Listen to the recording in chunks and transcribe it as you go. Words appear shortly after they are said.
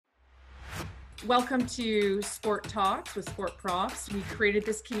Welcome to Sport Talks with Sport Profs. We created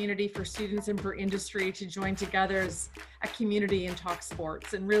this community for students and for industry to join together as a community and talk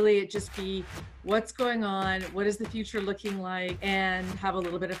sports, and really it just be what's going on, what is the future looking like, and have a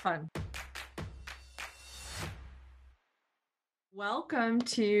little bit of fun. Welcome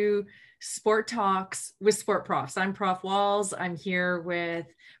to Sport Talks with Sport Profs. I'm Prof Walls. I'm here with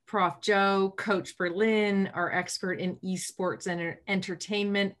Prof Joe, Coach Berlin, our expert in esports and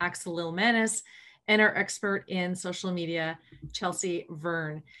entertainment, Axel Lilmanis, and our expert in social media, Chelsea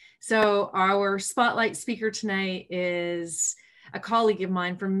Verne. So our spotlight speaker tonight is a colleague of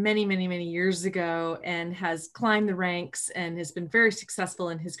mine from many, many, many years ago and has climbed the ranks and has been very successful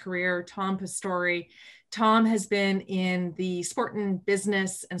in his career, Tom Pastore. Tom has been in the sport and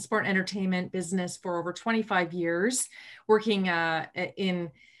business and sport entertainment business for over 25 years, working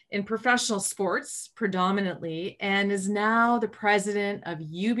in professional sports predominantly, and is now the president of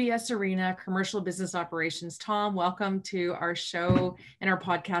UBS Arena Commercial Business Operations. Tom, welcome to our show and our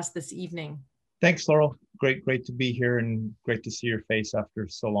podcast this evening. Thanks, Laurel. Great to be here and great to see your face after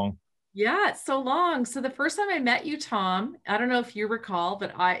so long. Yeah, it's so long. So the first time I met you, Tom, I don't know if you recall,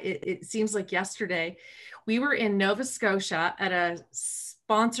 but it seems like yesterday, we were in Nova Scotia at a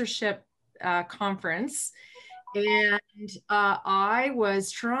sponsorship conference, and I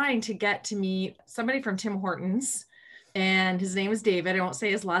was trying to get to meet somebody from Tim Hortons, and his name is David. I won't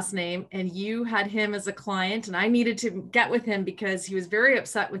say his last name. And you had him as a client, and I needed to get with him because he was very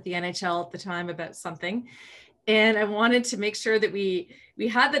upset with the NHL at the time about something. And I wanted to make sure that we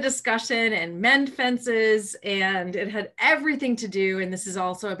had the discussion and mend fences, and it had everything to do, and this is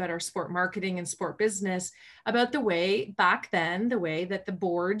also about our sport marketing and sport business, about the way back then, the way that the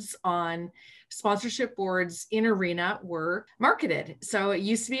boards on sponsorship boards in Arena were marketed. So it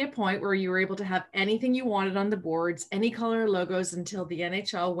used to be a point where you were able to have anything you wanted on the boards, any color logos, until the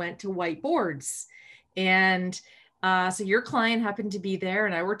NHL went to white boards. And so your client happened to be there,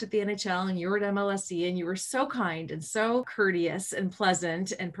 and I worked at the NHL, and you were at MLSE, and you were so kind and so courteous and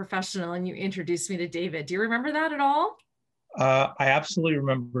pleasant and professional, and you introduced me to David. Do you remember that at all? I absolutely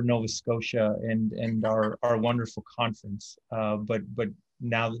remember Nova Scotia and our wonderful conference. But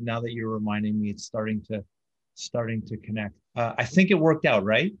now that you're reminding me, it's starting to connect. I think it worked out,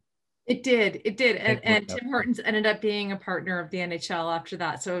 right? It did. And Tim Hortons ended up being a partner of the NHL after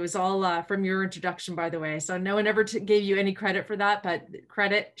that. So it was all from your introduction, by the way. So no one ever gave you any credit for that, but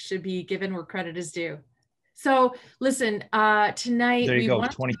credit should be given where credit is due. So listen, tonight— There you go,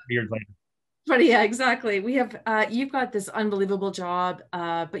 23 years later. But yeah, exactly. We have, you've got this unbelievable job,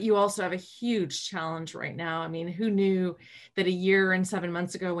 but you also have a huge challenge right now. I mean, who knew that a year and 7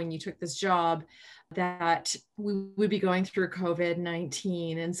 months ago when you took this job that we would be going through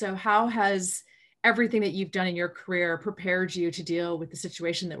COVID-19? And so how has everything that you've done in your career prepared you to deal with the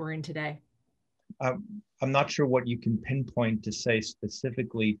situation that we're in today? I'm not sure what you can pinpoint to say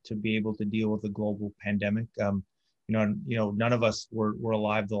specifically to be able to deal with a global pandemic. None of us were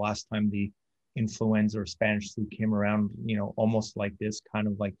alive the last time the influenza or Spanish flu came around, almost like this, kind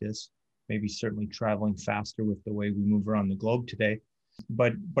of like this, maybe certainly traveling faster with the way we move around the globe today.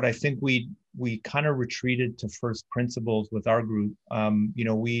 But I think we kind of retreated to first principles with our group.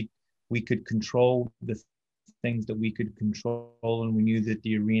 We could control the things that we could control, and we knew that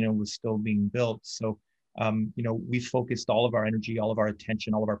the arena was still being built. So, we focused all of our energy, all of our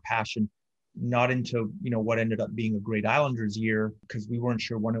attention, all of our passion, not into, what ended up being a great Islanders year, because we weren't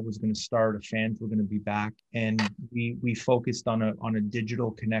sure when it was going to start, if fans were going to be back. And we focused on a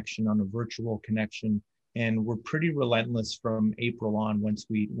digital connection, on a virtual connection. And we're pretty relentless from April on, once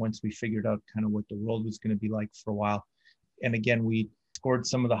we figured out kind of what the world was going to be like for a while. And again, we scored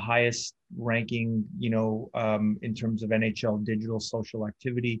some of the highest ranking, in terms of NHL digital social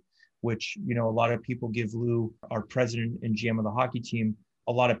activity, which, a lot of people give Lou, our president and GM of the hockey team,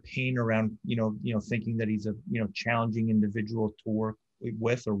 a lot of pain around, thinking that he's a, challenging individual to work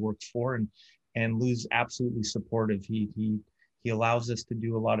with or work for. And Lou's absolutely supportive. He allows us to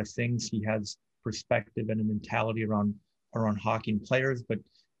do a lot of things. He has perspective and a mentality around hockey and players, but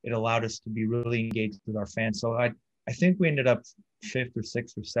it allowed us to be really engaged with our fans. So I think we ended up 5th or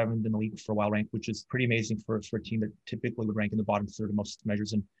 6th or 7th in the league for a while ranked, which is pretty amazing for a team that typically would rank in the bottom third of most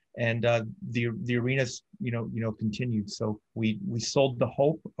measures. And the arenas, continued. So we sold the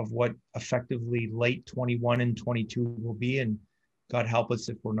hope of what effectively late 21 and 22 will be. And God help us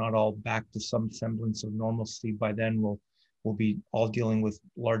if we're not all back to some semblance of normalcy by then. We'll be all dealing with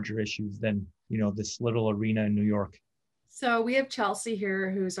larger issues than, this little arena in New York. So we have Chelsea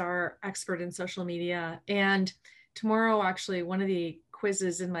here, who's our expert in social media. And tomorrow, actually, one of the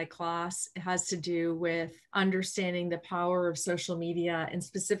quizzes in my class has to do with understanding the power of social media, and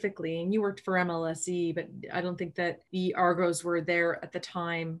specifically, and you worked for MLSE, but I don't think that the Argos were there at the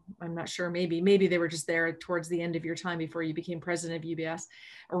time. I'm not sure, maybe they were just there towards the end of your time before you became president of UBS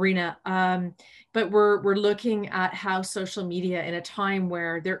Arena. But we're looking at how social media in a time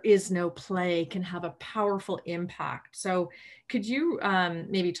where there is no play can have a powerful impact. So could you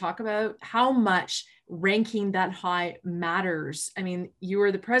maybe talk about how much ranking that high matters? I mean, you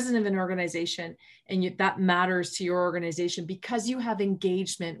are the president of an organization, and that matters to your organization because you have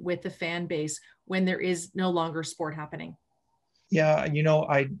engagement with the fan base when there is no longer sport happening. Yeah,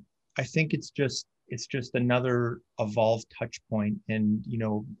 I think it's just another evolved touch point, and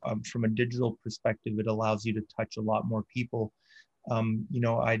from a digital perspective, it allows you to touch a lot more people.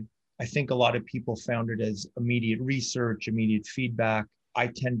 I think a lot of people found it as immediate research, immediate feedback. I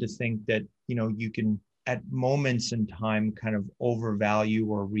tend to think that, you can at moments in time kind of overvalue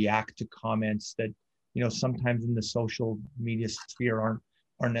or react to comments that, sometimes in the social media sphere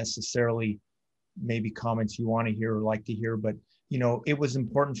aren't necessarily maybe comments you want to hear or like to hear. But, it was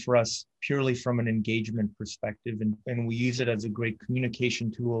important for us purely from an engagement perspective. And we use it as a great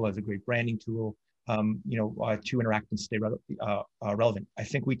communication tool, as a great branding tool, to interact and stay relevant. I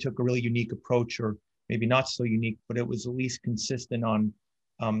think we took a really unique approach, or maybe not so unique, but it was at least consistent on,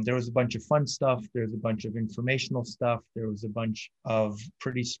 there was a bunch of fun stuff. There's a bunch of informational stuff. There was a bunch of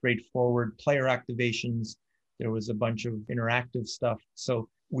pretty straightforward player activations. There was a bunch of interactive stuff. So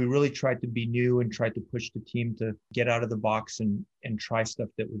we really tried to be new and tried to push the team to get out of the box and try stuff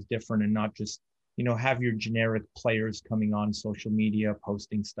that was different, and not just, have your generic players coming on social media,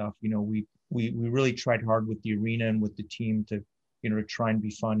 posting stuff. We really tried hard with the arena and with the team to, to try and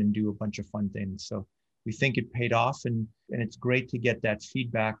be fun and do a bunch of fun things. So we think it paid off, and it's great to get that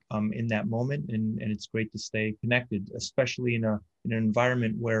feedback in that moment. And it's great to stay connected, especially in an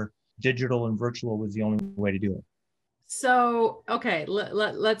environment where digital and virtual was the only way to do it. So, okay,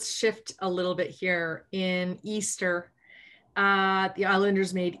 let's shift a little bit here. In Easter, the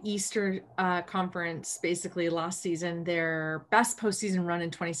Islanders made Easter Conference basically last season their best postseason run in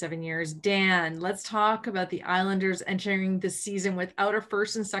 27 years. Dan, let's talk about the Islanders entering the season without a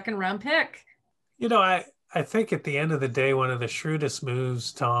first and second round pick. I think at the end of the day, one of the shrewdest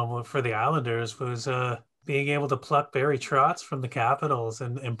moves, Tom, for the Islanders was being able to pluck Barry Trotz from the Capitals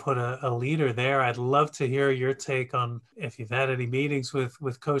and put a leader there. I'd love to hear your take on if you've had any meetings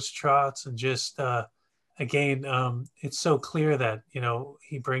with Coach Trotz, and just again, it's so clear that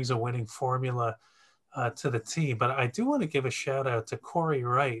he brings a winning formula to the team. But I do want to give a shout out to Corey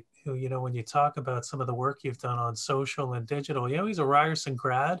Wright, who when you talk about some of the work you've done on social and digital, he's a Ryerson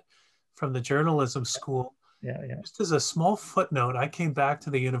grad from the journalism school. Yeah. Just as a small footnote, I came back to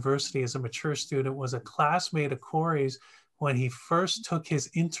the university as a mature student, was a classmate of Corey's when he first took his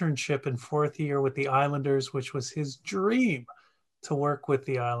internship in fourth year with the Islanders, which was his dream to work with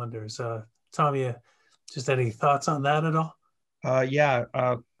the Islanders. Tom, just any thoughts on that at all?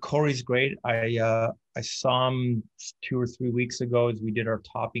 Corey's great. I saw him 2 or 3 weeks ago as we did our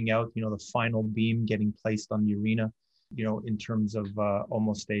topping out, the final beam getting placed on the arena, in terms of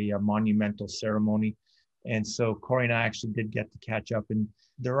almost a monumental ceremony. And so Corey and I actually did get to catch up, and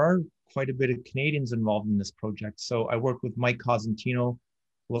there are quite a bit of Canadians involved in this project. So I worked with Mike Cosentino,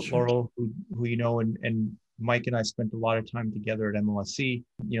 Laurel, who and Mike and I spent a lot of time together at MLSE.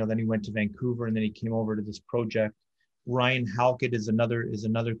 Then he went to Vancouver, and then he came over to this project. Ryan Halkett is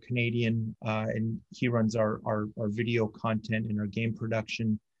another Canadian, and he runs our video content and our game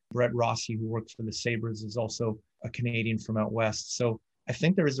production. Brett Rossi, who works for the Sabres, is also a Canadian from out west. So I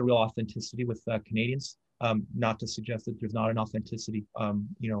think there is a real authenticity with Canadians. Not to suggest that there's not an authenticity,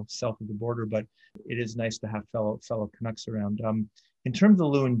 south of the border, but it is nice to have fellow Canucks around. In terms of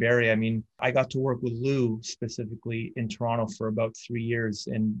Lou and Barry, I mean, I got to work with Lou specifically in Toronto for about 3 years.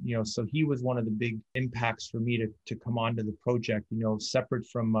 And, so he was one of the big impacts for me to come onto the project, separate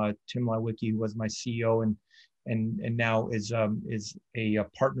from Tim Lewicki, who was my CEO and now is a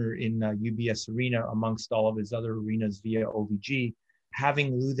partner in UBS Arena amongst all of his other arenas via OVG.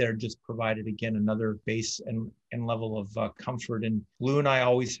 Having Lou there just provided, again, another base and level of comfort. And Lou and I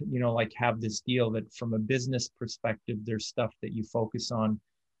always, have this deal that from a business perspective, there's stuff that you focus on,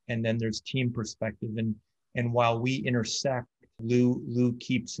 and then there's team perspective. And while we intersect, Lou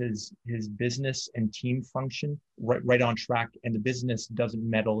keeps his business and team function right on track, and the business doesn't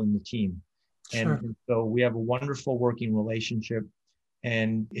meddle in the team. Sure. And so we have a wonderful working relationship.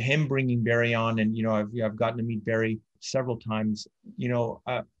 And him bringing Barry on, and I've gotten to meet Barry several times.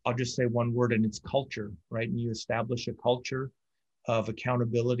 I'll just say one word, and it's culture, right? And you establish a culture of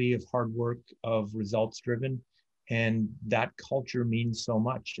accountability, of hard work, of results driven. And that culture means so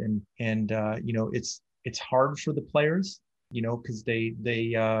much. It's hard for the players, because they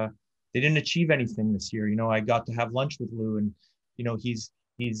didn't achieve anything this year. I got to have lunch with Lou, and he's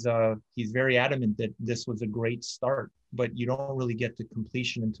very adamant that this was a great start, but you don't really get to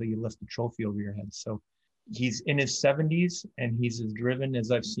completion until you lift the trophy over your head. So he's in his 70s, and he's as driven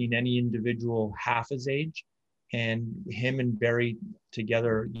as I've seen any individual half his age. And him and Barry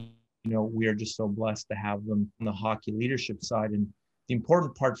together, we are just so blessed to have them on the hockey leadership side. And the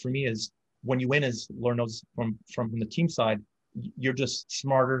important part for me is when you win, as Lauren knows from the team side, you're just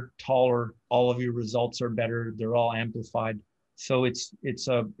smarter, taller. All of your results are better. They're all amplified. So it's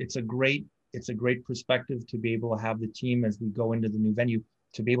a great perspective to be able to have the team as we go into the new venue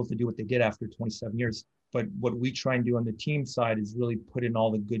to be able to do what they did after 27 years. But what we try and do on the team side is really put in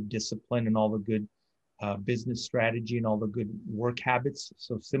all the good discipline and all the good business strategy and all the good work habits.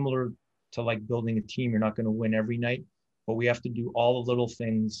 So similar to like building a team, you're not going to win every night, but we have to do all the little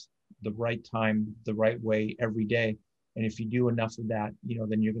things the right time, the right way every day. And if you do enough of that,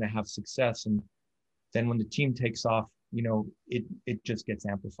 then you're going to have success. And then when the team takes off, it just gets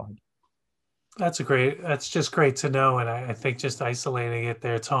amplified. That's just great to know. And I think just isolating it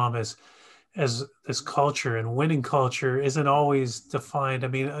there, Tom, as this culture and winning culture isn't always defined. I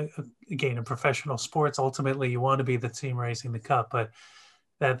mean, again, in professional sports, ultimately you want to be the team raising the cup, but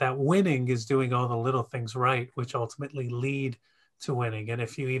that winning is doing all the little things right, which ultimately lead to winning. And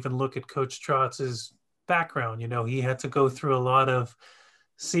if you even look at Coach Trotz's background, he had to go through a lot of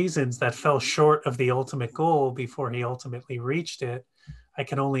seasons that fell short of the ultimate goal before he ultimately reached it. I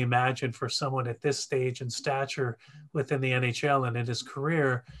can only imagine for someone at this stage and stature within the NHL and in his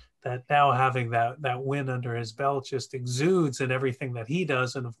career, that now having that win under his belt just exudes in everything that he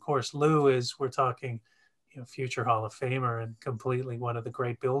does. And of course, Lou is, we're talking, future Hall of Famer and completely one of the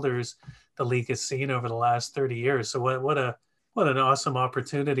great builders the league has seen over the last 30 years. So what an awesome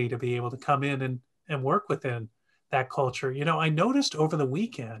opportunity to be able to come in and work within that culture. I noticed over the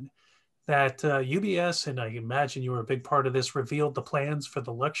weekend that UBS, and I imagine you were a big part of this, revealed the plans for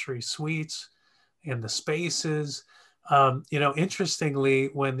the luxury suites and the spaces. Interestingly,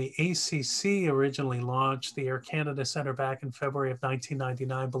 when the ACC originally launched the Air Canada Centre back in February of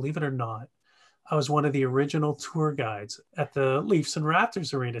 1999, believe it or not, I was one of the original tour guides at the Leafs and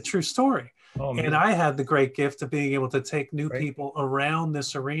Raptors arena. True story. Oh, and I had the great gift of being able to take new people around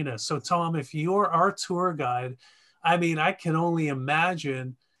this arena. So Tom, if you're our tour guide, I mean, I can only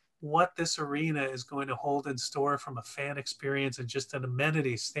imagine what this arena is going to hold in store from a fan experience and just an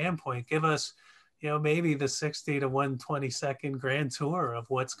amenity standpoint. Give us, maybe the 60 to 122nd grand tour of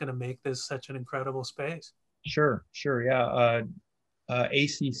what's going to make this such an incredible space. Sure. Yeah.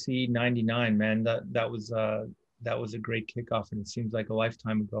 ACC 99, man, that was a great kickoff, and it seems like a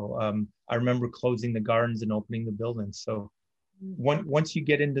lifetime ago. I remember closing the gardens and opening the building. So once you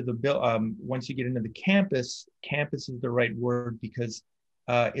get into the campus is the right word, because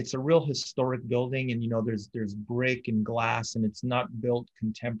it's a real historic building, and there's brick and glass, and it's not built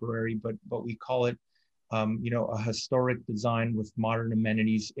contemporary, but we call it a historic design with modern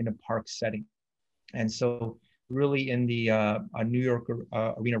amenities in a park setting. And so really in the New York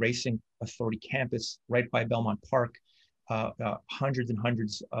Arena Racing Authority campus, right by Belmont Park, hundreds and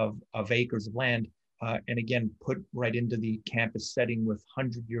hundreds of acres of land, and again, put right into the campus setting with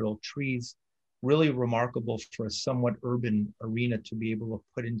 100-year-old trees. Really remarkable for a somewhat urban arena to be able to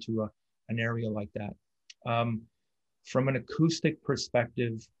put into an area like that. From an acoustic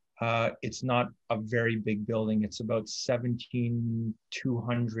perspective, it's not a very big building. It's about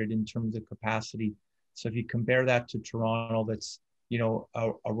 17,200 in terms of capacity. So if you compare that to Toronto, that's,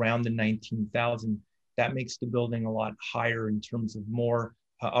 around the 19,000, that makes the building a lot higher in terms of more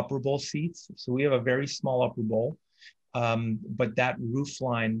upper bowl seats. So we have a very small upper bowl, but that roof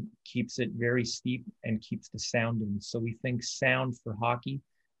line keeps it very steep and keeps the sound in. So we think sound for hockey,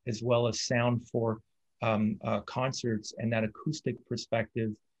 as well as sound for concerts, and that acoustic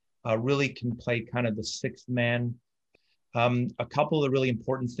perspective really can play kind of the sixth man. A couple of the really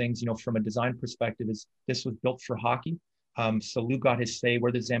important things, from a design perspective, is this was built for hockey. So Lou got his say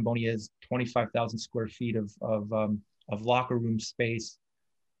where the Zamboni is, 25,000 square feet of locker room space,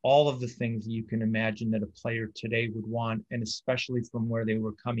 all of the things you can imagine that a player today would want, and especially from where they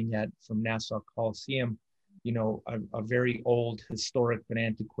were coming from Nassau Coliseum, a very old, historic but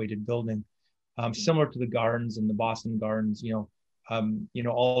antiquated building, similar to the Gardens and the Boston Gardens.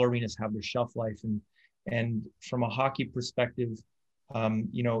 All arenas have their shelf life, and from a hockey perspective,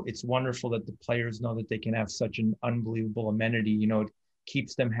 it's wonderful that the players know that they can have such an unbelievable amenity. It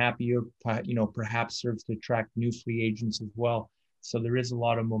keeps them happier, perhaps serves to attract new free agents as well. So there is a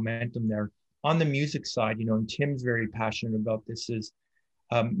lot of momentum there. On the music side, and Tim's very passionate about this, is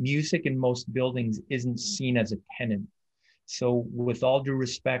music in most buildings isn't seen as a tenant. So with all due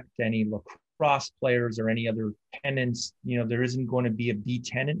respect to any lacrosse players or any other tenants, there isn't going to be a B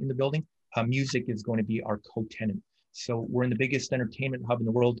tenant in the building. Music is going to be our co-tenant. So we're in the biggest entertainment hub in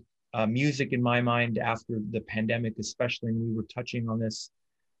the world. Music, in my mind, after the pandemic, especially, and we were touching on this,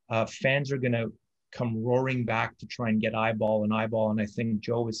 fans are going to come roaring back to try and get eyeball and eyeball. And I think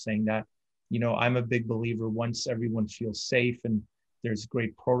Joe was saying that, I'm a big believer once everyone feels safe and there's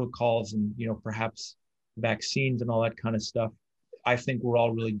great protocols and, perhaps vaccines and all that kind of stuff. I think we're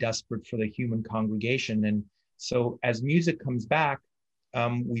all really desperate for the human congregation. And so as music comes back,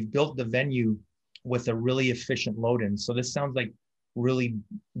 we've built the venue with a really efficient load in. So this sounds like really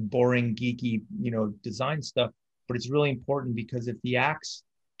boring, geeky, design stuff, but it's really important because if the acts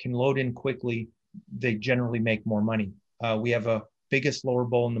can load in quickly, they generally make more money. We have a biggest lower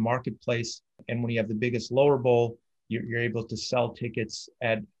bowl in the marketplace. And when you have the biggest lower bowl, you're able to sell tickets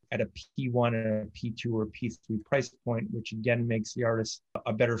at a P1, a P2, or a P3 price point, which again makes the artist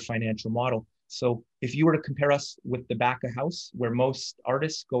a better financial model. So if you were to compare us with the back of house, where most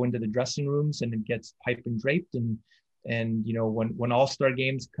artists go into the dressing rooms and it gets piped and draped, and when all-star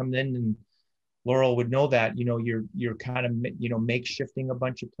games come in, and Laurel would know that, you're kind of, makeshifting a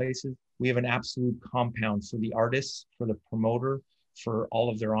bunch of places. We have an absolute compound for the artists, for the promoter, for all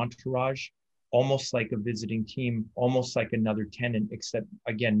of their entourage, almost like a visiting team, almost like another tenant, except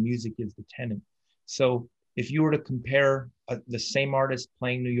again, music is the tenant. So if you were to compare the same artist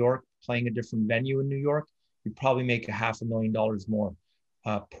playing New York, playing a different venue in New York, you'd probably make $500,000 more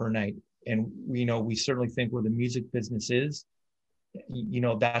per night. And we certainly think where the music business is,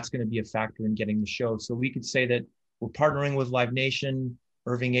 that's going to be a factor in getting the show. So we could say that we're partnering with Live Nation.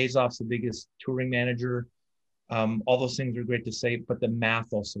 Irving Azoff's the biggest touring manager. All those things are great to say, but the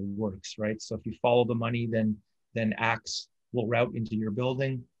math also works, right? So if you follow the money, then acts will route into your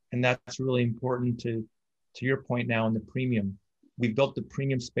building. And that's really important to your point now in the premium. We built the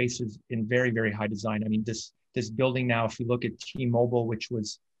premium spaces in very, very high design. I mean, this building now, if you look at T-Mobile, which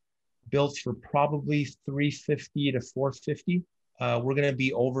was built for probably 350 to 450, we're going to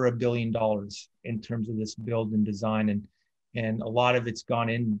be over $1 billion in terms of this build and design. And a lot of it's gone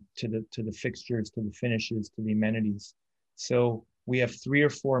into the fixtures, to the finishes, to the amenities. So we have 3 or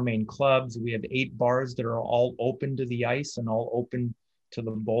 4 main clubs. We have 8 bars that are all open to the ice and all open to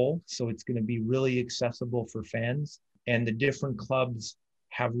the bowl. So it's going to be really accessible for fans. And the different clubs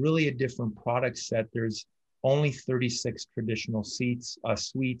have really a different product set. There's only 36 traditional suites.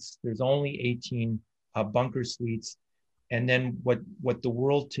 There's only 18 bunker suites. And then what the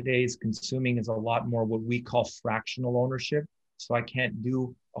world today is consuming is a lot more what we call fractional ownership. So I can't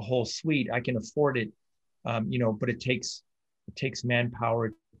do a whole suite. I can afford it, but it takes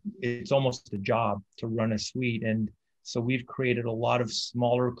manpower. It's almost a job to run a suite. And so we've created a lot of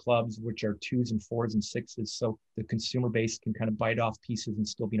smaller clubs, which are 2s and 4s and 6s. So the consumer base can kind of bite off pieces and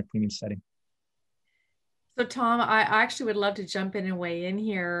still be in a premium setting. So Tom, I actually would love to jump in and weigh in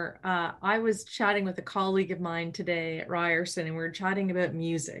here. I was chatting with a colleague of mine today at Ryerson, and we were chatting about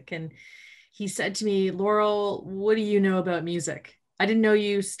music. And he said to me, Laurel, what do you know about music? I didn't know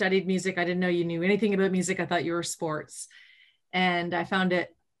you studied music. I didn't know you knew anything about music. I thought you were sports. And I found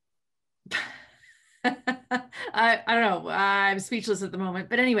it, I don't know, I'm speechless at the moment.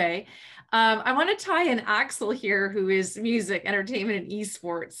 But anyway, I want to tie in Axel here, who is music, entertainment, and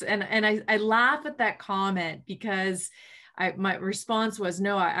esports. And I laugh at that comment because my response was,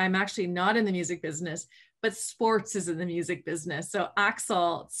 no, I'm actually not in the music business, but sports is in the music business. So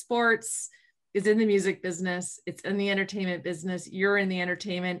Axel, sports is in the music business. It's in the entertainment business. You're in the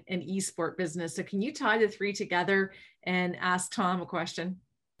entertainment and esport business. So can you tie the 3 together and ask Tom a question?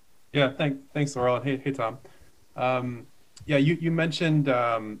 Yeah, thanks, Laurel. Hey, Tom. Yeah, you mentioned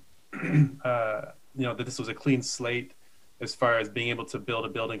that this was a clean slate as far as being able to build a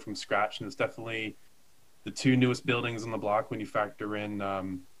building from scratch, and it's definitely the 2 newest buildings on the block when you factor in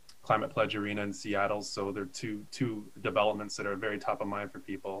Climate Pledge Arena in Seattle. So they're two developments that are very top of mind for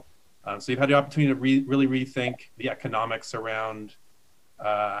people. So you've had the opportunity to really rethink the economics around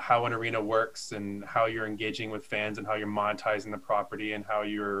how an arena works and how you're engaging with fans and how you're monetizing the property and how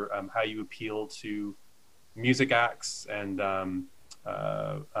you appeal to music acts and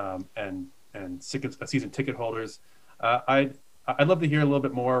season ticket holders. I'd love to hear a little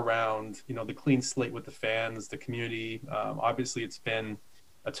bit more around the clean slate with the fans, the community. Obviously, it's been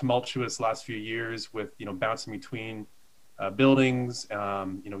a tumultuous last few years with bouncing between buildings,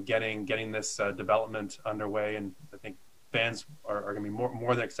 getting this development underway, and I think fans are going to be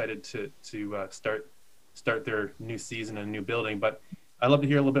more than excited to start their new season in a new building. But I'd love to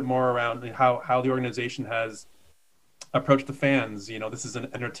hear a little bit more around how the organization has approached the fans. You know, this is an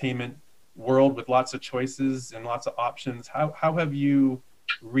entertainment world with lots of choices and lots of options. How have you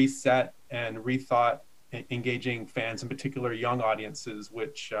reset and rethought engaging fans, in particular young audiences,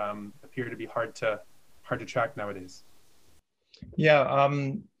 which appear to be hard to track nowadays? Yeah,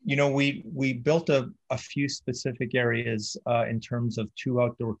 you know, we built a few specific areas in terms of 2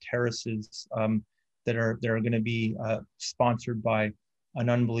 outdoor terraces that are going to be sponsored by an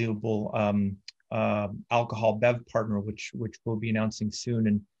unbelievable alcohol bev partner, which we'll be announcing soon,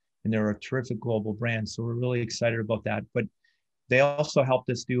 and they're a terrific global brand. So we're really excited about that. But they also helped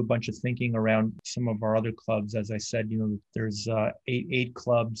us do a bunch of thinking around some of our other clubs. As I said, you know, there's eight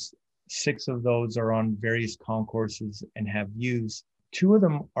clubs. 6 of those are on various concourses and have views. 2 of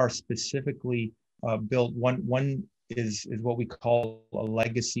them are specifically built. One is what we call a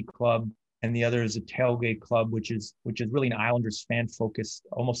legacy club, and the other is a tailgate club, which is really an Islanders fan focused.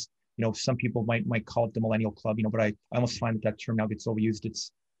 Almost, you know, some people might call it the millennial club, you know, but I almost find that term now gets overused.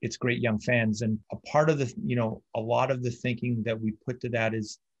 It's great young fans, and a part of the, you know, a lot of the thinking that we put to that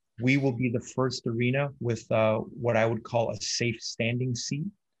is we will be the first arena with what I would call a safe standing seat.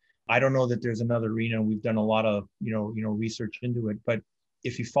 I don't know that there's another arena. We've done a lot of, you know, research into it, but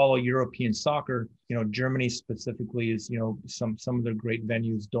if you follow European soccer, you know, Germany specifically is, you know, some of their great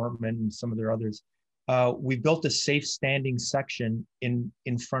venues, Dortmund and some of their others. We built a safe standing section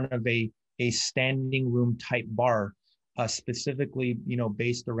in front of a standing room type bar, specifically, you know,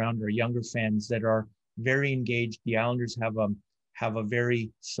 based around our younger fans that are very engaged. The Islanders have a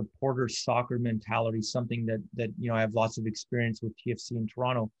very supporter soccer mentality, something that you know, I have lots of experience with TFC in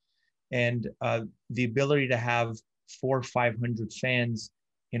Toronto, and the ability to have 400 or 500 fans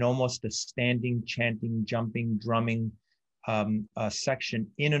in almost a standing, chanting, jumping, drumming section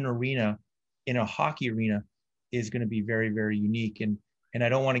in an arena, in a hockey arena, is going to be very, very unique. And I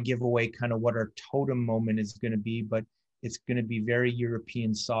don't want to give away kind of what our totem moment is going to be, but it's going to be very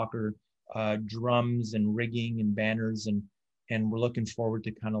European soccer, drums and rigging and banners, and we're looking forward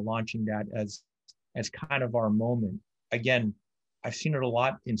to kind of launching that as kind of our moment. Again, I've seen it a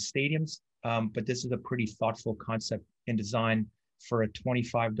lot in stadiums, but this is a pretty thoughtful concept and design for a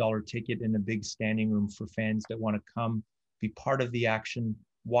 $25 ticket in a big standing room for fans that want to come, be part of the action,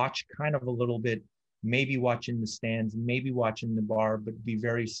 watch kind of a little bit, maybe watch in the stands, maybe watch in the bar, but be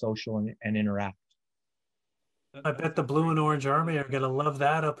very social and interact. I bet the Blue and Orange Army are going to love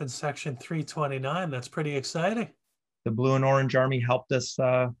that up in section 329. That's pretty exciting. The Blue and Orange Army helped us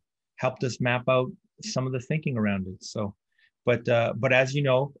map out some of the thinking around it. So, but as you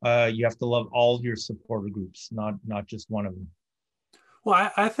know, you have to love all your supporter groups, not just one of them.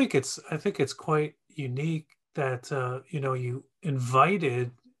 Well, I think it's quite unique that you know, you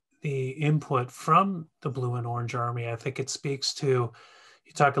invited the input from the Blue and Orange Army. I think it speaks to,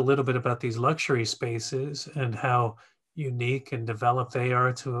 you talk a little bit about these luxury spaces and how unique and developed they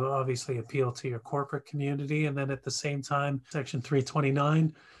are to obviously appeal to your corporate community. And then at the same time, section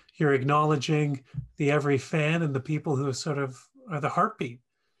 329, you're acknowledging the every fan and the people who sort of are the heartbeat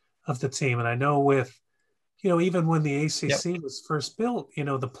of the team. And I know with, you know, even when the ACC was first built, you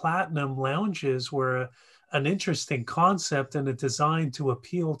know, the Platinum lounges were an interesting concept and a design to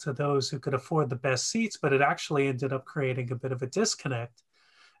appeal to those who could afford the best seats, but it actually ended up creating a bit of a disconnect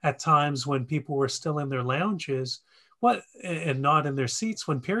at times when people were still in their lounges and not in their seats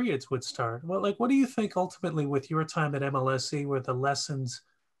when periods would start. Well, like, what do you think ultimately with your time at MLSE were the lessons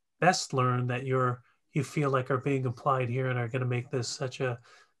best learned that you feel like are being applied here and are going to make this such an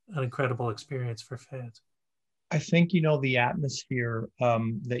incredible experience for fans? I think, you know, the atmosphere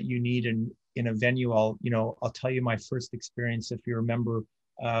that you need in a venue. I'll tell you my first experience. If you remember,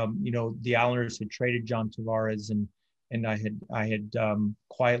 you know, the Islanders had traded John Tavares, and I had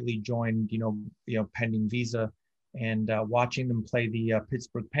quietly joined, you know, pending visa, and watching them play the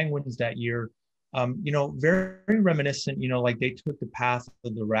Pittsburgh Penguins that year. You know, very, very reminiscent. You know, like they took the path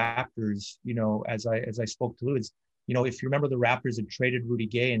of the Raptors. You know, as I spoke to Louis, you know, if you remember, the Raptors had traded Rudy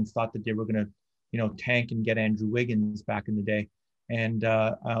Gay and thought that they were going to, you know, tank and get Andrew Wiggins back in the day. And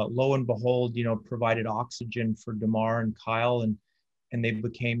lo and behold, you know, provided oxygen for DeMar and Kyle, and they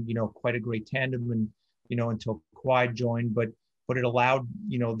became, you know, quite a great tandem, and, you know, until Kawhi joined, but it allowed,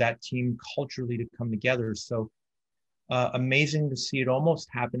 you know, that team culturally to come together. So amazing to see it almost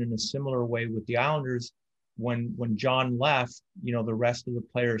happen in a similar way with the Islanders. When John left, you know, the rest of the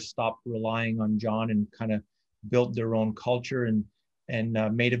players stopped relying on John and kind of built their own culture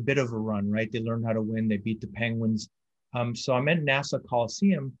and made a bit of a run, right? They learned how to win. They beat the Penguins. So I'm at Nassau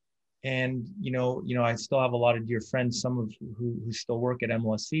Coliseum, and, you know, I still have a lot of dear friends, some of who still work at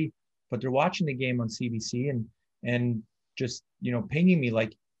MLSE, but they're watching the game on CBC, and just, pinging me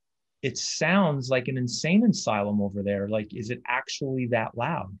like, it sounds like an insane asylum over there. Like, is it actually that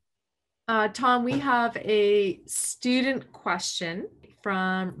loud? Tom, we have a student question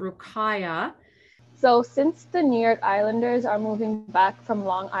from Rukaya. So since the New York Islanders are moving back from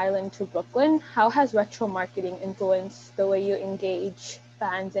Long Island to Brooklyn, how has retro marketing influenced the way you engage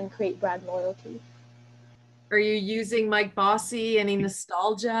fans and create brand loyalty? Are you using Mike Bossy? Any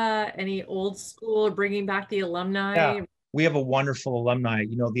nostalgia, any old school, bringing back the alumni? Yeah, we have a wonderful alumni.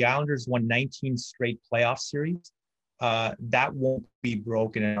 The Islanders won 19 straight playoff series. That won't be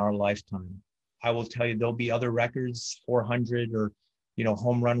broken in our lifetime. I will tell you, there'll be other records, 400 or,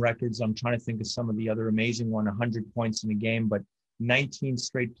 home run records. I'm trying to think of some of the other amazing 100 points in a game, but 19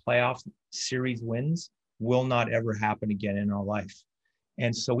 straight playoff series wins will not ever happen again in our life.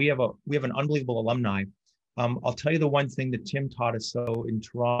 And so we have an unbelievable alumni. I'll tell you the one thing that Tim taught us so in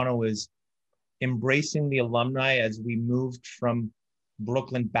Toronto is embracing the alumni as we moved from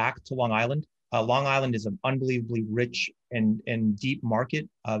Brooklyn back to Long Island. Long Island is an unbelievably rich and deep market.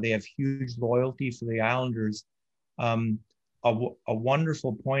 They have huge loyalty for the Islanders. A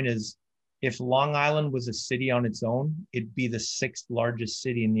wonderful point is if Long Island was a city on its own, it'd be the 6th largest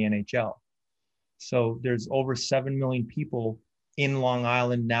city in the NHL. So there's over 7 million people in Long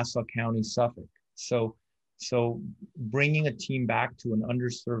Island, Nassau County, Suffolk. So bringing a team back to an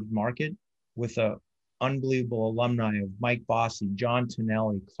underserved market with a unbelievable alumni of Mike Bossy, John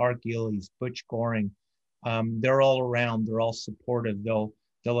Tonelli, Clark Gillies, Butch Goring, they're all around. They're all supportive. They'll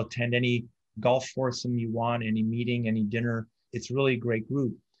attend any golf foursome you want, any meeting, any dinner. It's really a great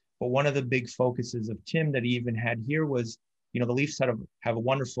group. But one of the big focuses of Tim that he even had here was, the Leafs have a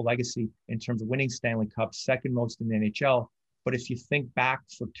wonderful legacy in terms of winning Stanley Cup, second most in the NHL. But if you think back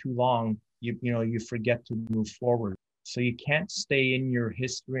for too long, you forget to move forward. So you can't stay in your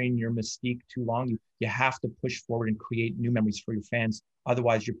history and your mystique too long. You have to push forward and create new memories for your fans.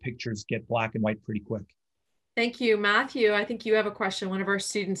 Otherwise, your pictures get black and white pretty quick. Thank you. Matthew, I think you have a question. One of our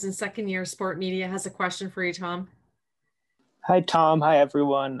students in second year sport media has a question for you, Tom. Hi, Tom. Hi,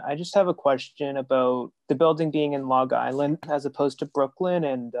 everyone. I just have a question about the building being in Long Island as opposed to Brooklyn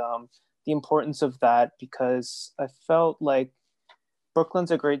and the importance of that, because I felt like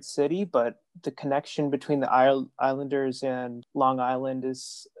Brooklyn's a great city, but the connection between the Islanders and Long Island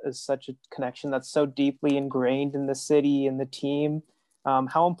is such a connection that's so deeply ingrained in the city and the team.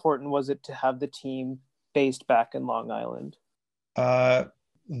 How important was it to have the team based back in Long Island? The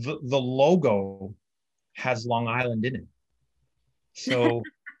logo has Long Island in it.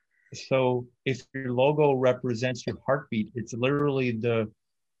 So if your logo represents your heartbeat, it's literally the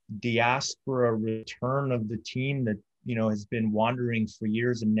diaspora return of the team that has been wandering for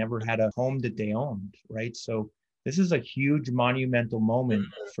years and never had a home that they owned, right? So this is a huge monumental moment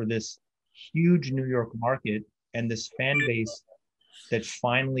for this huge New York market and this fan base that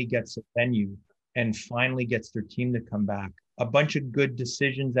finally gets a venue and finally gets their team to come back. A bunch of good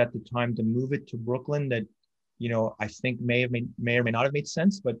decisions at the time to move it to Brooklyn that, I think may or may not have made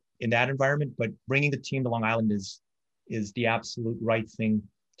sense, but in that environment, but bringing the team to Long Island is the absolute right thing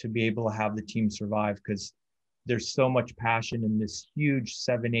to be able to have the team survive, because there's so much passion in this huge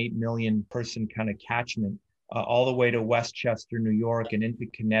 7-8 million person kind of catchment, all the way to Westchester, New York, and into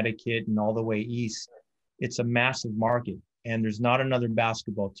Connecticut and all the way east. It's a massive market, and there's not another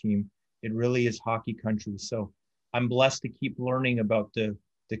basketball team. It really is hockey country. So I'm blessed to keep learning about the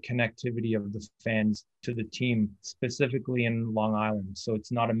connectivity of the fans to the team, specifically in Long Island. So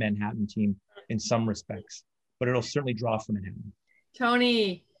it's not a Manhattan team in some respects, but it'll certainly draw from Manhattan.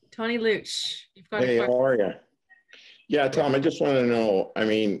 Tony Luch, you've got Hey, how are you? Yeah, Tom, I just want to know,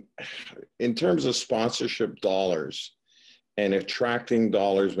 in terms of sponsorship dollars and attracting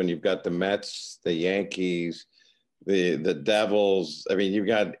dollars when you've got the Mets, the Yankees, the Devils, you've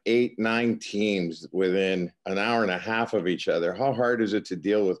got 8-9 teams within an hour and a half of each other. How hard is it to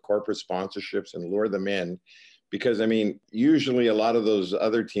deal with corporate sponsorships and lure them in? Because, usually a lot of those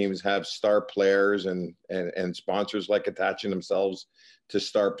other teams have star players and sponsors like attaching themselves to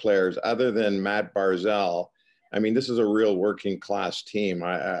star players. Other than Matt Barzal, this is a real working class team,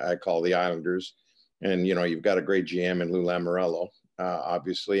 I call the Islanders. And, you've got a great GM in Lou Lamoriello,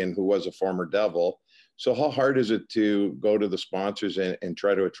 obviously, and who was a former Devil. So how hard is it to go to the sponsors and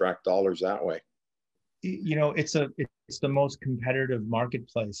try to attract dollars that way? It's the most competitive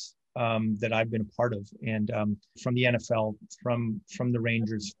marketplace that I've been a part of. And from the NFL, from the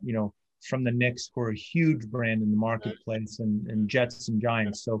Rangers, from the Knicks, who are a huge brand in the marketplace, and Jets and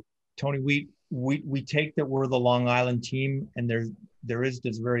Giants. So Tony, we take that we're the Long Island team, and there is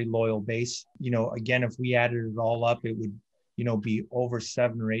this very loyal base. Again, if we added it all up, it would, be over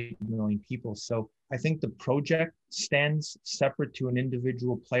 7 or 8 million people. So I think the project stands separate to an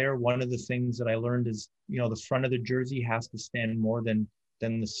individual player. One of the things that I learned is, the front of the jersey has to stand more than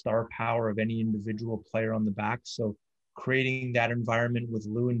the star power of any individual player on the back. So creating that environment with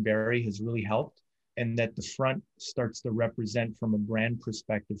Lou and Barry has really helped, and that the front starts to represent from a brand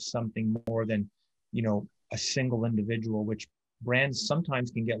perspective something more than, a single individual, which brands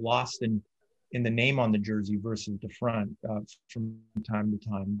sometimes can get lost in the name on the jersey versus the front from time to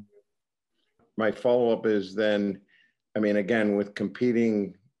time. My follow-up is then, again, with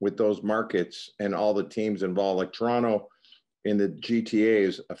competing with those markets and all the teams involved, like Toronto in the GTA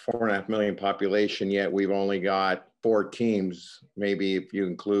is a 4.5 million population, yet we've only got 4 teams, maybe if you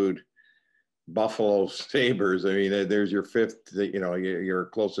include Buffalo Sabres. There's your 5th, your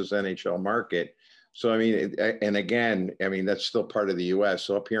closest NHL market. So, and again, that's still part of the US.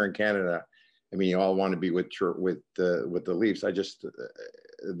 So up here in Canada, you all want to be with the Leafs. I just,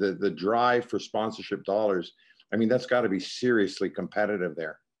 the drive for sponsorship dollars, that's got to be seriously competitive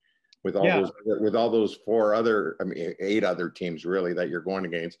there with all those 4 other, 8 other teams really that you're going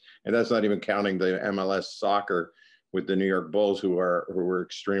against. And that's not even counting the MLS soccer with the New York Bulls, who are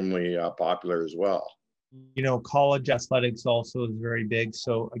extremely popular as well. College athletics also is very big.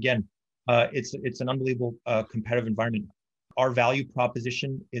 So again, it's an unbelievable competitive environment. Our value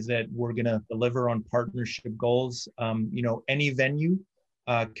proposition is that we're going to deliver on partnership goals. Any venue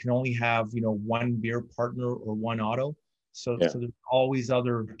can only have, 1 beer partner or 1 auto. So there's always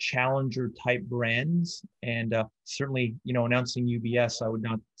other challenger type brands. And certainly, announcing UBS, I would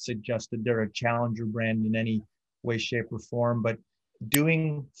not suggest that they're a challenger brand in any way, shape, or form. But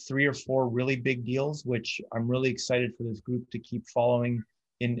doing 3 or 4 really big deals, which I'm really excited for this group to keep following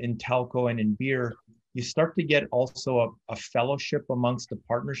in telco and in beer, you start to get also a fellowship amongst the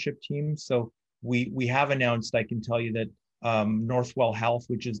partnership team. So we have announced, I can tell you that Northwell Health,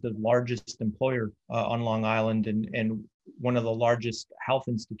 which is the largest employer on Long Island and one of the largest health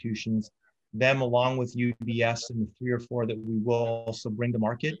institutions, them along with UBS and the 3 or 4 that we will also bring to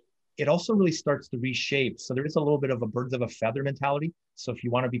market, it also really starts to reshape. So there is a little bit of a birds of a feather mentality. So if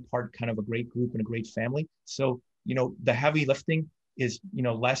you want to be part kind of a great group and a great family, so the heavy lifting is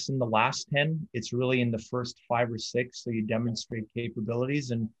less in the last 10. It's really in the first 5 or 6. So you demonstrate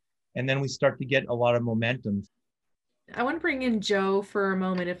capabilities, and then we start to get a lot of momentum. I want to bring in Joe for a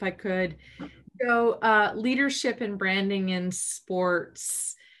moment, if I could. Joe, leadership and branding in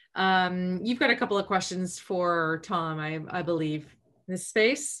sports. You've got a couple of questions for Tom, I believe. In this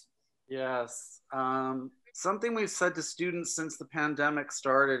space? Yes. Something we've said to students since the pandemic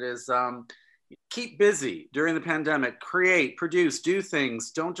started is keep busy during the pandemic, create, produce, do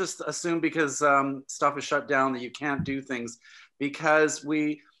things. Don't just assume because stuff is shut down that you can't do things, because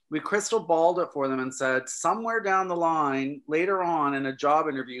we crystal balled it for them and said somewhere down the line, later on in a job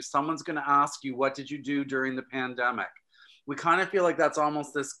interview, someone's going to ask you, what did you do during the pandemic? We kind of feel like that's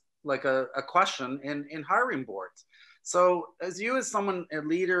almost this like a question in hiring boards. So as someone, a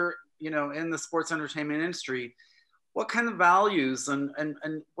leader, in the sports entertainment industry, what kind of values and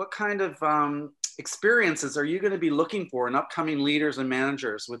what kind of experiences are you going to be looking for in upcoming leaders and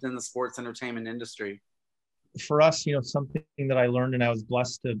managers within the sports entertainment industry? For us, something that I learned, and I was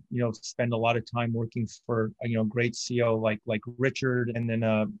blessed to, spend a lot of time working for, great CEO like Richard, and then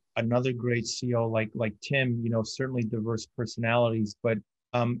another great CEO like Tim, certainly diverse personalities, but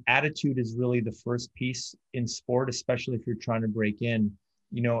attitude is really the first piece in sport, especially if you're trying to break in,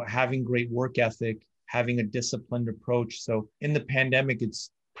 having great work ethic, having a disciplined approach. So in the pandemic,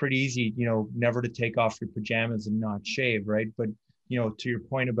 it's pretty easy, never to take off your pajamas and not shave, right? But, to your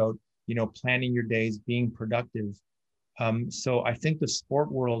point about, planning your days, being productive. So I think the sport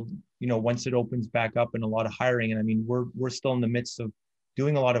world, once it opens back up and a lot of hiring, and we're still in the midst of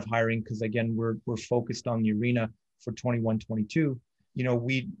doing a lot of hiring because again, we're focused on the arena for 21-22.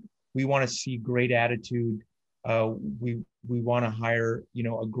 We want to see great attitude. We want to hire,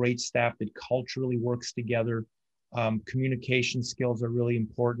 a great staff that culturally works together. Communication skills are really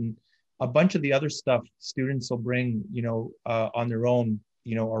important. A bunch of the other stuff students will bring, on their own,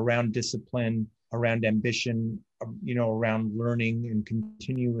 around discipline, around ambition, around learning and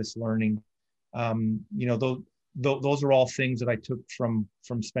continuous learning. Those are all things that I took from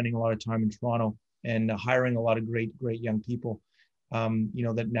spending a lot of time in Toronto and hiring a lot of great young people,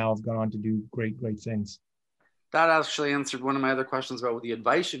 that now have gone on to do great things. That actually answered one of my other questions about what the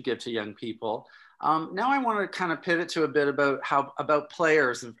advice you'd give to young people. Now I want to kind of pivot to a bit about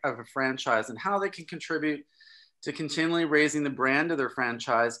players of a franchise and how they can contribute to continually raising the brand of their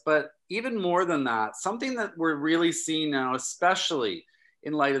franchise. But even more than that, something that we're really seeing now, especially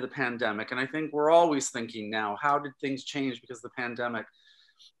in light of the pandemic. And I think we're always thinking now, how did things change because of the pandemic?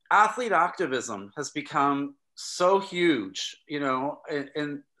 Athlete activism has become so huge, you know,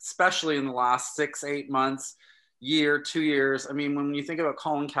 and especially in the last 6-8 months, year, 2 years. I mean, when you think about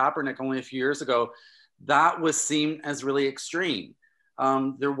Colin Kaepernick only a few years ago, that was seen as really extreme.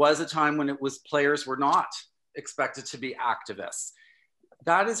 There was a time when it was players were not expected to be activists.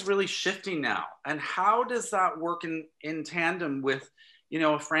 That is really shifting now. And how does that work in tandem with, you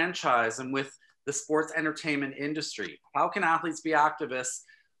know, a franchise and with the sports entertainment industry? How can athletes be activists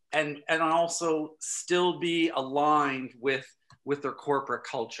and also still be aligned with their corporate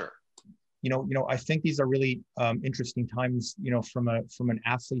culture? I think these are really interesting times, from an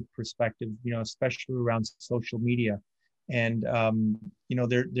athlete perspective, especially around social media. And,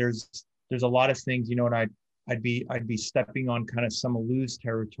 there's a lot of things, and I'd be stepping on kind of some lose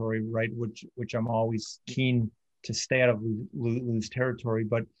territory, right? Which I'm always keen to stay out of lose territory.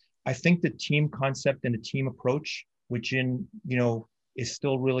 But I think the team concept and the team approach, which is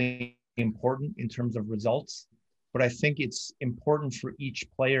still really important in terms of results. But I think it's important for each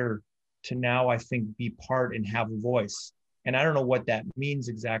player to now, I think, be part and have a voice. And I don't know what that means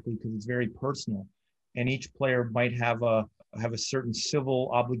exactly, because it's very personal. And each player might have a certain civil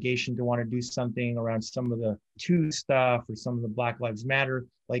obligation to want to do something around some of the TOO stuff or some of the Black Lives Matter.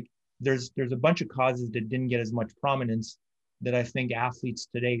 Like there's a bunch of causes that didn't get as much prominence that I think athletes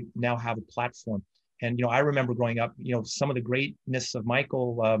today now have a platform. And, I remember growing up, some of the greatness of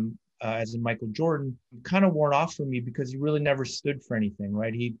Michael, as in Michael Jordan, kind of wore off for me because he really never stood for anything,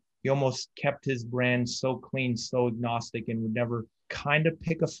 right? He almost kept his brand so clean, so agnostic, and would never kind of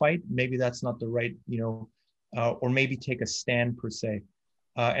pick a fight. Maybe that's not the right, or maybe take a stand per se.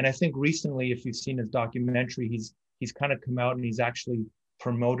 And I think recently, if you've seen his documentary, he's kind of come out and he's actually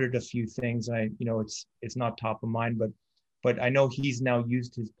promoted a few things. And it's not top of mind, but I know he's now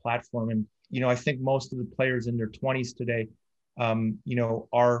used his platform. And, I think most of the players in their 20s today,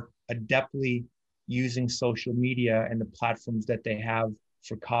 are adeptly using social media and the platforms that they have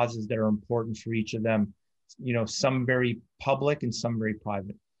for causes that are important for each of them. Some very public and some very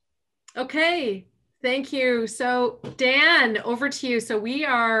private. Okay, thank you. So Dan, over to you. So we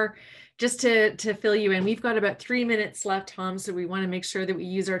are, just to fill you in, we've got about 3 minutes left, Tom, so we want to make sure that we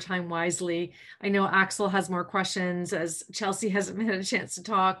use our time wisely. I know Axel has more questions, as Chelsea hasn't had a chance to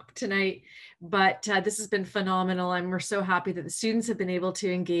talk tonight, but this has been phenomenal, and we're so happy that the students have been able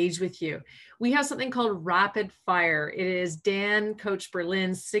to engage with you. We have something called Rapid Fire. It is Dan, Coach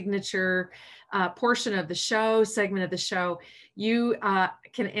Berlin's signature portion of the show, segment of the show. You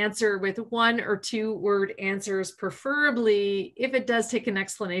can answer with 1 or 2 word answers, preferably. If it does take an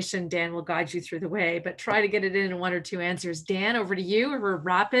explanation, Dan will guide you through the way, but try to get it in 1 or 2 answers. Dan, over to you for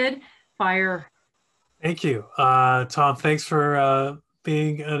Rapid Fire. Thank you. Tom, thanks for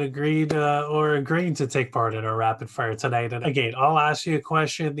being agreeing to take part in our Rapid Fire tonight. And again, I'll ask you a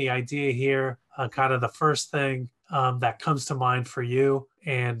question. The idea here, kind of the first thing that comes to mind for you,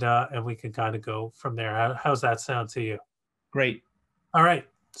 and we can kind of go from there. How's that sound to you? Great. All right.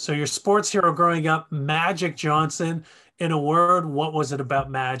 So your sports hero growing up, Magic Johnson. In a word, what was it about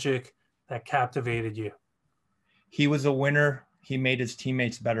Magic that captivated you? He was a winner. He made his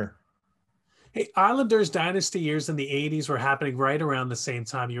teammates better. Hey, Islanders dynasty years in the 80s were happening right around the same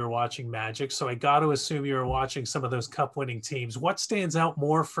time you were watching Magic. So I got to assume you were watching some of those cup winning teams. What stands out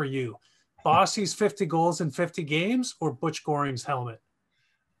more for you? Bossy's 50 goals in 50 games or Butch Goring's helmet?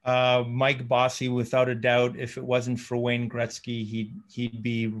 Mike Bossy, without a doubt. If it wasn't for Wayne Gretzky, he'd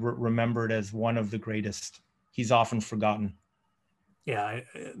be remembered as one of the greatest. He's often forgotten. Yeah,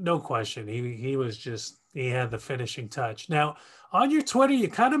 no question. He had the finishing touch. Now, on your Twitter, you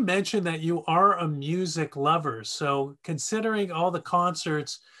kind of mentioned that you are a music lover. So considering all the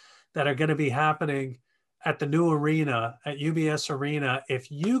concerts that are going to be happening at the new arena, at UBS Arena,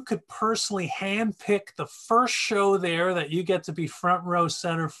 if you could personally handpick the first show there that you get to be front row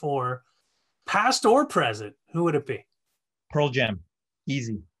center for, past or present, who would it be? Pearl Jam.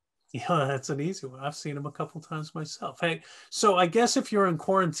 Easy. Yeah, that's an easy one. I've seen them a couple times myself. Hey, so I guess if you're in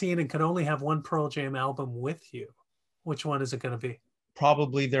quarantine and could only have one Pearl Jam album with you, which one is it going to be?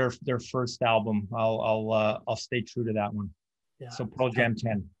 Probably their first album. I'll stay true to that one. Yeah. So Pearl Jam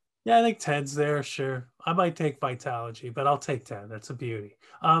 10. Yeah, I think 10's there. Sure. I might take Vitalogy, but I'll take 10. That's a beauty.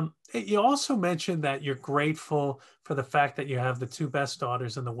 You also mentioned that you're grateful for the fact that you have the 2 best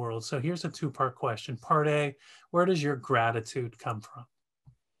daughters in the world. So here's a 2-part question. Part A, where does your gratitude come from?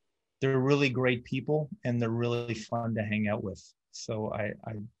 They're really great people and they're really fun to hang out with. So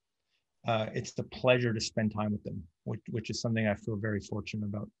it's a pleasure to spend time with them, which is something I feel very fortunate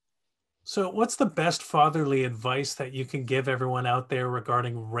about. So what's the best fatherly advice that you can give everyone out there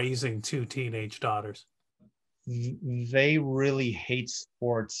regarding raising two teenage daughters? They really hate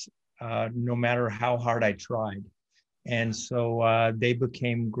sports, no matter how hard I tried. And so they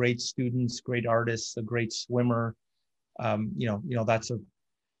became great students, great artists, a great swimmer. That's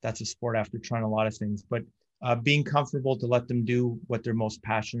a sport after trying a lot of things, but being comfortable to let them do what they're most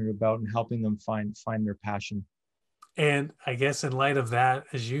passionate about and helping them find their passion. And I guess in light of that,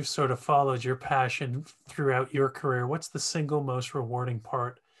 as you've sort of followed your passion throughout your career, what's the single most rewarding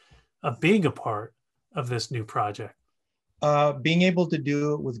part of being a part of this new project? Being able to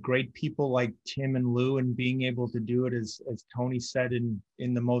do it with great people like Tim and Lou, and being able to do it, as Tony said,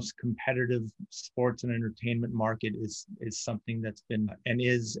 in the most competitive sports and entertainment market is something that's been and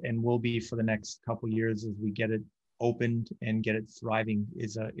is and will be for the next couple of years as we get it opened and get it thriving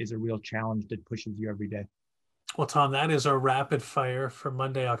is a real challenge that pushes you every day. Well, Tom, that is our rapid fire for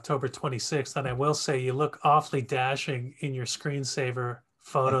Monday, October 26th. And I will say you look awfully dashing in your screensaver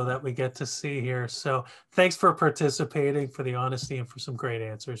photo that we get to see here. So thanks for participating, for the honesty, and for some great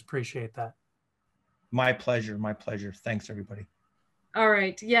answers. Appreciate that. My pleasure. My pleasure. Thanks, everybody. All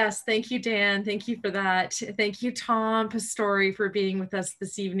right. Yes. Thank you, Dan. Thank you for that. Thank you, Tom Pastori, for being with us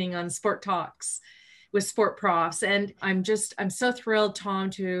this evening on Sport Talks with Sport Profs. And I'm so thrilled, Tom,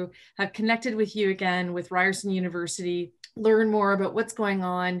 to have connected with you again with Ryerson University, learn more about what's going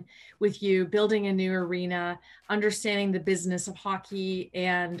on with you, building a new arena, understanding the business of hockey,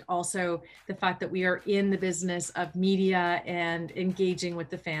 and also the fact that we are in the business of media and engaging with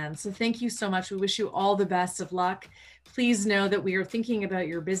the fans. So thank you so much. We wish you all the best of luck. Please know that we are thinking about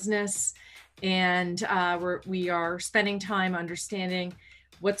your business, and we are spending time understanding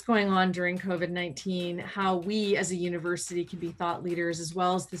what's going on during COVID-19, how we as a university can be thought leaders, as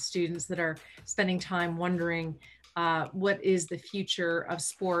well as the students that are spending time wondering what is the future of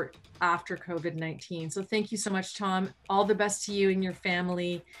sport after COVID-19. So thank you so much, Tom. All the best to you and your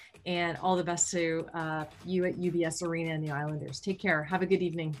family, and all the best to you at UBS Arena and the Islanders. Take care. Have a good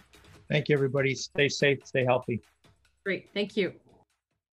evening. Thank you, everybody. Stay safe, stay healthy. Great. Thank you.